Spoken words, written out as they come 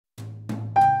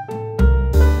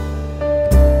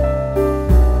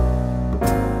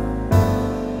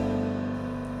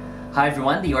Hi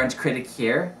everyone, the Orange Critic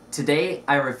here. Today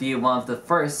I review one of the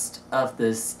first of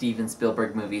the Steven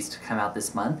Spielberg movies to come out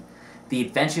this month, The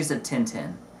Adventures of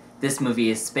Tintin. This movie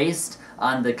is based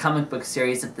on the comic book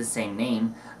series of the same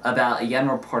name about a young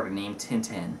reporter named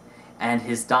Tintin and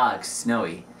his dog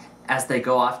Snowy as they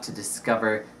go off to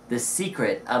discover the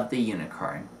secret of the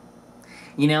unicorn.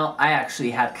 You know, I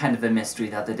actually had kind of a mystery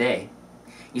the other day.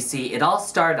 You see, it all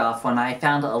started off when I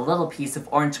found a little piece of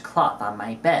orange cloth on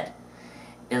my bed.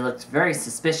 It looked very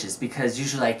suspicious because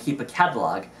usually I keep a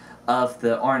catalog of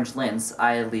the orange lints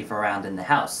I leave around in the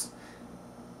house.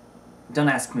 Don't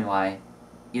ask me why.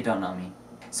 You don't know me.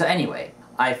 So anyway,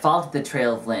 I followed the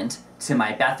trail of lint to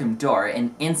my bathroom door,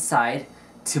 and inside,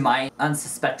 to my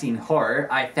unsuspecting horror,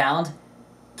 I found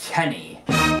Kenny.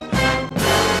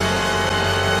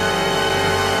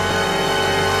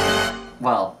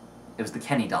 Well, it was the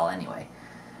Kenny doll anyway.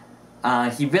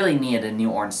 He really needed a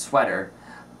new orange sweater,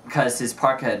 because his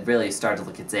parka had really started to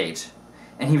look its age,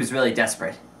 and he was really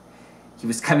desperate. He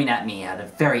was coming at me at a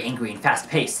very angry and fast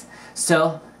pace,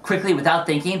 so, quickly, without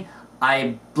thinking,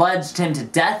 I bludgeoned him to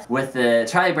death with the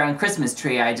Charlie Brown Christmas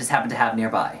tree I just happened to have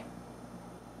nearby.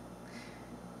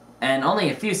 And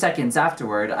only a few seconds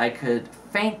afterward, I could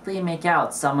faintly make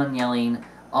out someone yelling,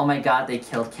 "Oh my god, they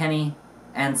killed Kenny,"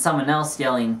 and someone else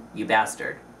yelling, "You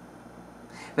bastard."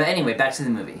 But anyway, back to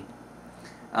the movie.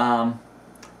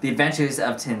 The Adventures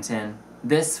of Tintin.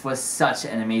 This was such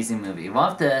an amazing movie.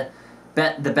 One of the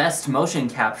best motion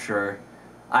capture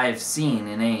I've seen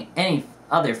in any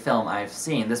other film I've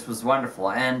seen. This was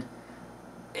wonderful, and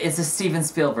it's a Steven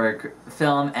Spielberg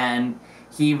film, and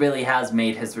he really has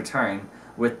made his return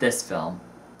with this film.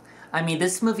 I mean,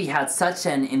 this movie had such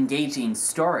an engaging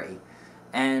story,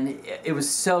 and it was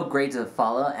so great to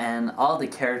follow, and all the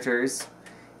characters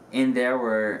in there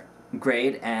were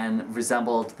great and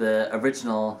resembled the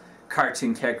original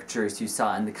cartoon caricatures you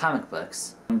saw in the comic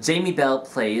books. Jamie Bell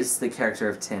plays the character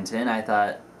of Tintin. I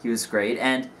thought he was great,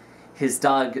 and his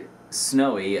dog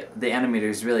Snowy, the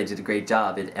animators really did a great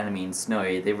job at animating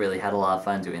Snowy. They really had a lot of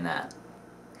fun doing that.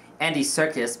 Andy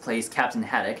Serkis plays Captain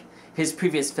Haddock. His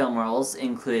previous film roles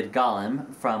included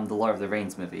Gollum from the Lord of the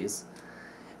Rings movies,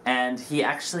 and he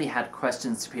actually had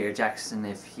questions to Peter Jackson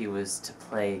if he was to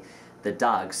play the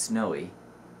dog Snowy.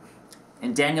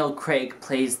 And Daniel Craig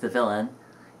plays the villain,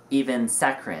 Ivan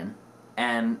Sakharin,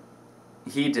 and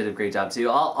he did a great job too.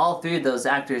 All three of those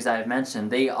actors I've mentioned,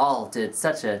 they all had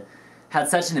such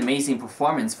an amazing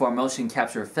performance for a motion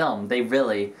capture film. They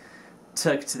really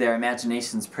took to their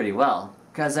imaginations pretty well.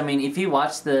 Because, I mean, if you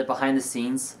watch the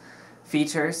behind-the-scenes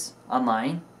features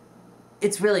online,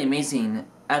 it's really amazing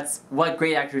at what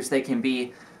great actors they can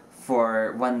be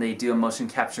for when they do a motion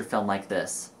capture film like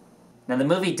this. Now, the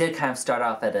movie did kind of start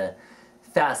off at a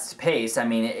fast pace. I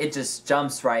mean, it just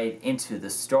jumps right into the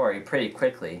story pretty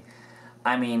quickly.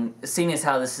 I mean, seeing as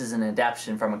how this is an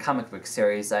adaptation from a comic book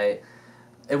series, it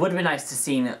would have been nice to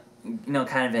see, you know,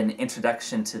 kind of an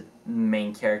introduction to the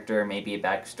main character, maybe a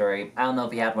backstory. I don't know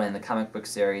if he had one in the comic book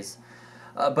series,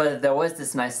 but there was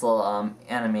this nice little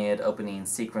animated opening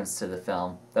sequence to the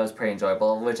film that was pretty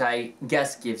enjoyable, which I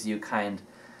guess gives you kind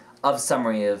of a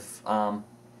summary of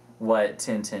what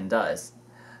Tintin does.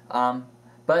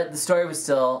 But the story was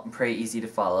still pretty easy to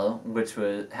follow, which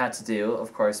had to do,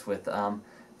 of course, with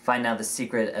finding out the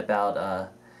secret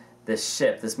about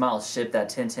this model ship that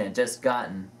Tintin had just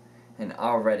gotten, and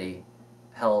already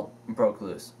hell broke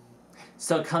loose.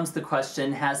 So comes the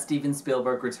question, has Steven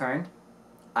Spielberg returned?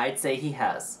 I'd say he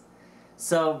has.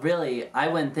 So really, I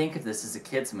wouldn't think of this as a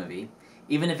kids movie.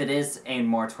 Even if it is aimed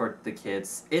more toward the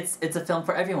kids, it's a film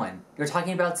for everyone. You're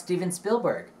talking about Steven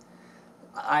Spielberg.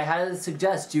 I highly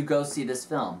suggest you go see this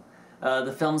film.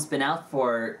 The film's been out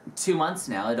for 2 months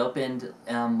now. It opened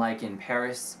like in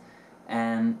Paris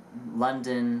and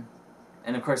London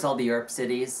and of course all the Europe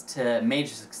cities to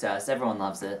major success. Everyone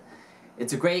loves it.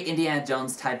 It's a great Indiana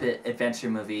Jones type of adventure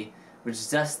movie, which is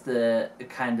just the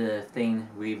kind of thing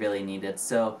we really needed.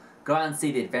 So go out and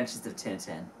see The Adventures of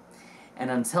Tintin. And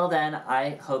until then,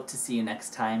 I hope to see you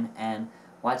next time, and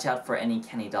watch out for any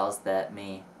Kenny dolls that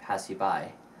may pass you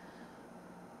by.